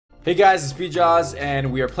Hey guys, it's BJaws,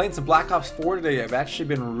 and we are playing some Black Ops 4 today. I've actually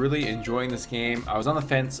been really enjoying this game. I was on the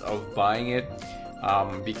fence of buying it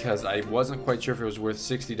because I wasn't quite sure if it was worth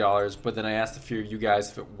 $60, but then I asked a few of you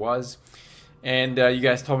guys if it was, and you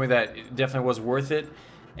guys told me that it definitely was worth it,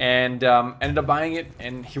 and ended up buying it,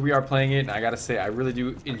 and here we are playing it. And I gotta say, I really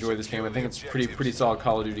do enjoy this game. I think it's a pretty solid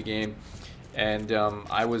Call of Duty game, and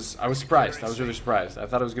I was surprised. I was really surprised. I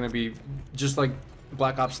thought it was gonna be just like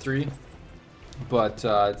Black Ops 3. But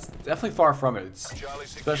it's definitely far from it. It's,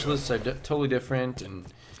 specialists are totally different, and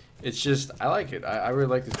it's just, I like it. I really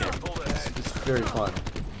like this game. It's very fun.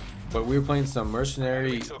 But we were playing some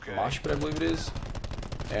Mercenary Mosh Pit, I believe it is,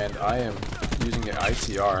 and I am using the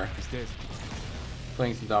ICR,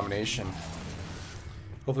 playing some Domination.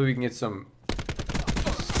 Hopefully we can get some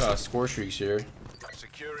score streaks here.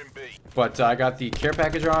 But I got the care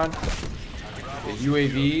package on, the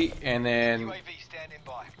UAV, and then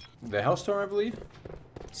the Hellstorm, I believe.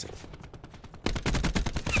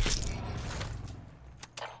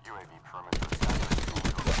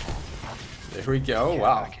 There we go.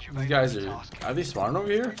 Wow. These guys are they spawning over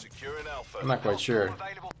here? I'm not quite sure.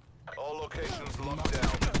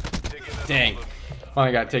 Dang.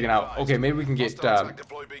 Finally got taken out. Okay, maybe we can get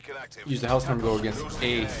use the Hellstorm to go against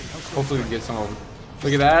A. Hopefully we can get some of them.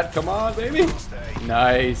 Look at that. Come on, baby.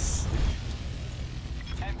 Nice.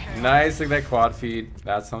 Nice, look at that quad feed.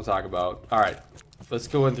 That's what I'm talking about. Alright, let's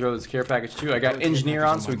go and throw this care package too. I got Engineer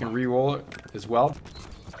on so we can re-roll it as well.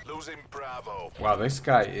 Wow, this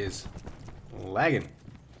guy is lagging.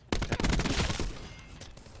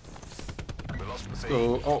 Let's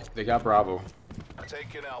go. Oh, they got Bravo.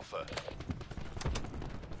 Taking Alpha.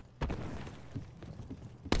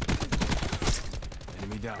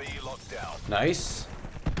 Enemy down. B locked down. Nice.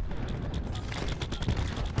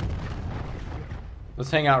 Let's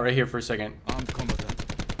hang out right here for a second.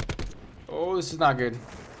 Oh, this is not good.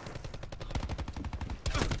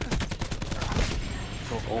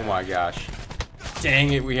 Oh my gosh.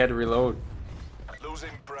 Dang it, we had to reload. Losing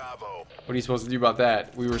Bravo. What are you supposed to do about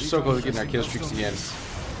that? We were so close to getting our kill streaks again.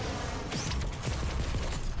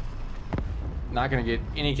 Not gonna get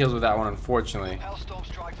any kills with that one, unfortunately. Hellstorm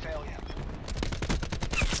strike failure.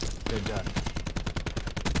 They're done.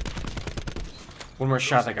 One more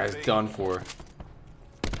shot, that guy's done for.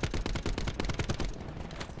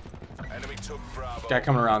 Enemy took Bravo. Guy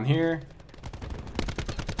coming around here.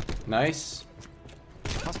 Nice.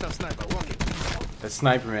 Hostile sniper. Walking. That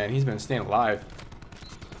sniper, man, he's been staying alive.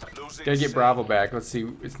 Losing Gotta get C. Bravo back. Let's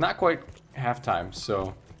see. It's not quite halftime,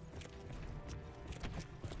 so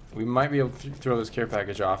we might be able to throw this care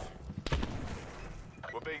package off.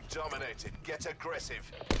 We're being dominated. Get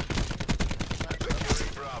aggressive.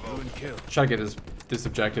 Securing Bravo. Ruin kill. Try to get this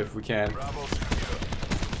objective if we can. Bravo secure.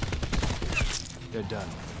 They're done.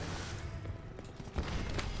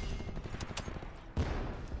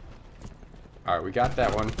 Alright, we got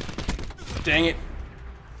that one. Dang it.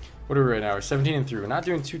 What are we right now? We're 17 and 3. We're not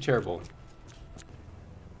doing too terrible.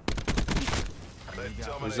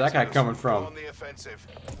 Where's that guy coming from? On the offensive.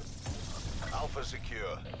 Alpha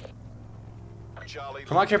secure. Charlie.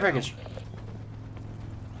 Come on, care package.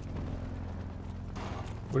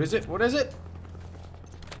 What is it? What is it?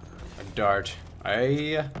 A dart.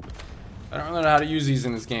 I don't really know how to use these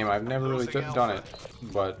in this game. I've never really done it,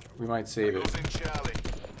 but we might save it. Losing Charlie.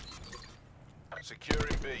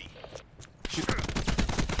 Securing B.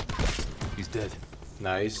 He's dead.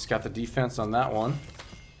 Nice. Got the defense on that one.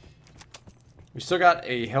 We still got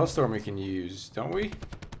a Hellstorm we can use, don't we?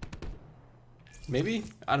 Maybe?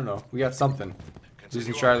 I don't know. We got something.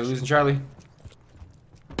 Losing Charlie. Losing Charlie.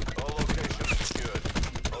 All locations secured.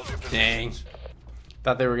 Hold your Dang. positions.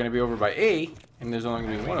 Thought they were going to be over by A, and there's only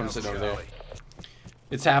going to be one of them sitting over there.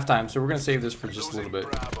 It's halftime, so we're going to save this for just a little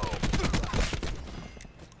bit. Bravo.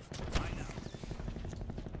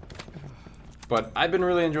 But I've been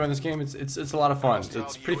really enjoying this game. It's a lot of fun.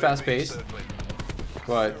 It's pretty fast paced,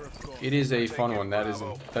 but it is a fun one. That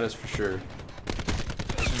is for sure.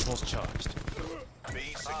 Impulse charged. B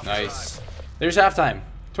secure. Nice. There's halftime.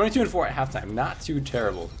 22 and 4 at halftime. Not too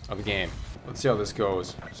terrible of a game. Let's see how this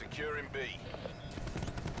goes. Securing B.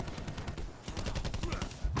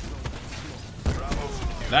 Bravo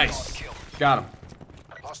secure. Nice. Got him.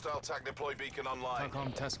 Hostile TAC deploy beacon online.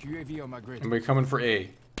 TACOM task UAV on my grid. And we're coming for A.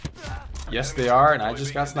 Yes, they are, and I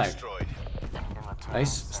just got sniped. Destroyed.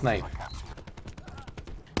 Nice snipe.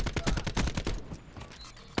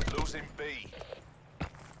 Losing B.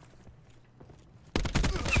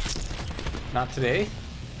 Not today.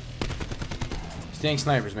 Staying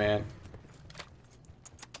snipers, man.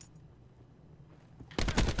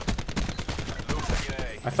 Losing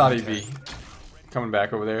A. I thought he'd be coming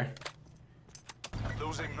back over there.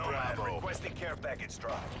 Losing Bravo. Requesting care package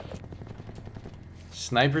drop.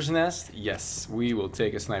 Sniper's nest? Yes, we will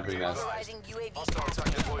take a sniper's nest. Utilizing UAV Hostile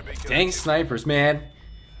attack deploy beacon. Dang snipers, man.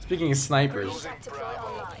 Speaking of snipers, Losing deploy Bravo.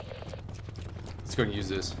 online. let's go and use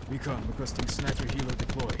this. Recon requesting sniper helo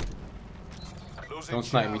deploy. Losing Don't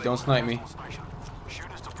snipe me, Charlie. don't snipe me.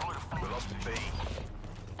 Shooters deployed. We lost B.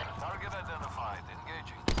 Target identified.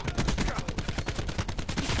 Engaging.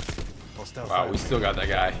 Hostile Wow, we still got that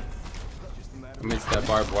guy amidst that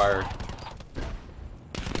barbed wire.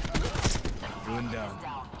 Going down.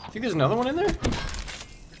 I think there's another one in there?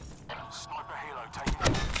 Sniper helo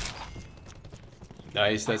taken.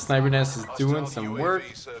 Nice, that sniper nest is doing Hostile some UAV work.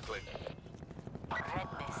 circling.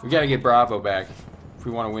 We gotta get Bravo back if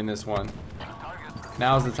we want to win this one.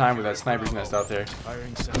 Now's the time with that sniper's nest out there.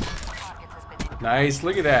 Firing sound. Nice,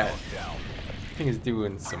 look at that. Thing is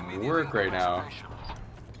doing some work right now.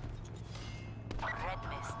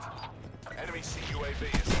 Enemy CUAV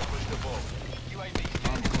established above.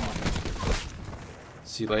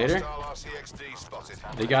 See you later. Hostile RCXD spotted.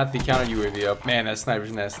 They got the counter UAV up. Man, that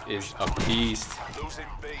sniper's nest is a beast. Losing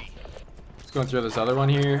B. Let's go and throw this other one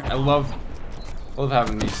here. I love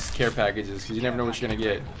having these care packages because you never know what you're gonna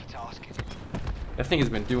get. That thing has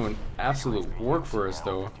been doing absolute work for us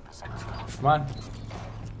though. Come on.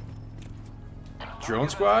 Drone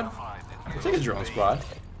squad? I'll take a drone squad.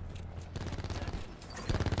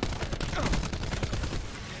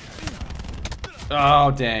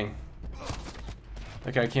 Oh, dang.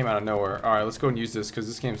 That guy came out of nowhere. Alright, let's go and use this because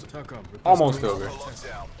this game's TACOM requesting almost over.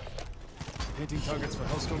 Lockdown. Hitting targets for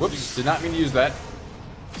Hellstorm. Whoops, did not mean to use that.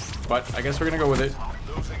 But I guess we're gonna go with it.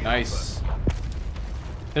 Losing Nice.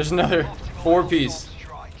 There's another 4-piece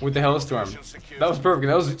with the Hellstorm. That was perfect.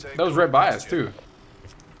 That was right by us too.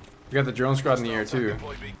 We got the drone squad in the air too.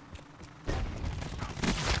 Deploy beacon.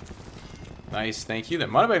 Nice, thank you. There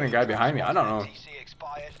might have been a guy behind me. I don't know.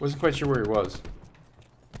 Wasn't quite sure where he was.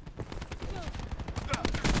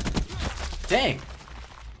 Dang!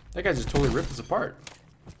 That guy just totally ripped us apart.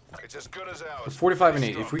 It's as good as We're ours. 45 and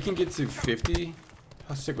 8. If we can get to 50,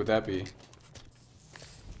 how sick would that be?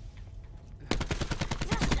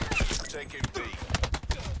 Taking B.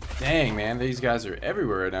 Dang, man, these guys are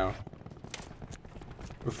everywhere right now.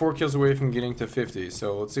 We're 4 kills away from getting to 50,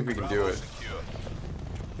 so let's see if we can do Bravo it. secure.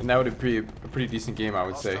 And that would be a pretty decent game, I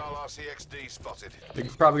would say. Hostile RCXD spotted. They're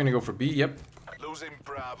probably gonna go for B. Yep. Losing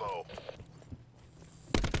Bravo.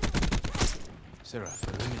 Seraph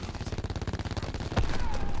eliminated.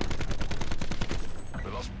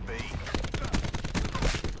 We lost B.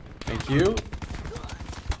 Thank you.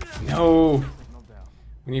 No.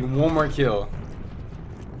 We need one more kill.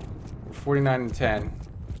 We're 49 and 10,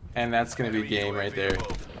 and that's gonna be Enemy game right UAV there.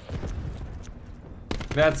 above.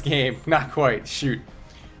 That's game. Not quite. Shoot.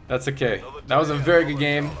 That's okay. That was a very good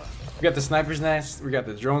game. We got the sniper's nest. We got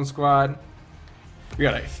the drone squad. We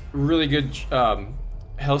got a really good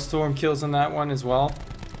Hellstorm kills on that one as well.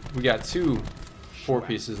 We got 2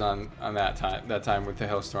 4-pieces on that time with the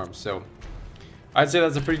Hellstorm. So I'd say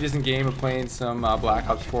that's a pretty decent game of playing some Black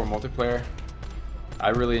Ops 4 multiplayer. I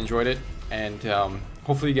really enjoyed it, and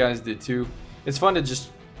hopefully you guys did too. It's fun to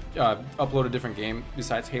just upload a different game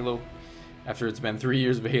besides Halo after it's been 3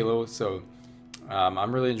 years of Halo. So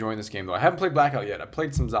I'm really enjoying this game though. I haven't played Blackout yet. I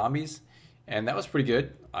played some zombies, and that was pretty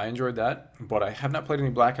good. I enjoyed that, but I have not played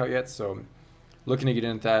any Blackout yet, so looking to get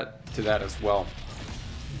into that as well.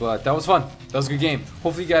 But that was fun. That was a good game.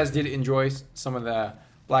 Hopefully you guys did enjoy some of the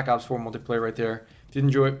Black Ops 4 multiplayer right there. If you did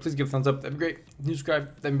enjoy it, please give a thumbs up. That'd be great. If you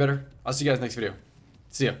subscribe, that'd be better. I'll see you guys next video.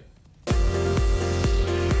 See ya.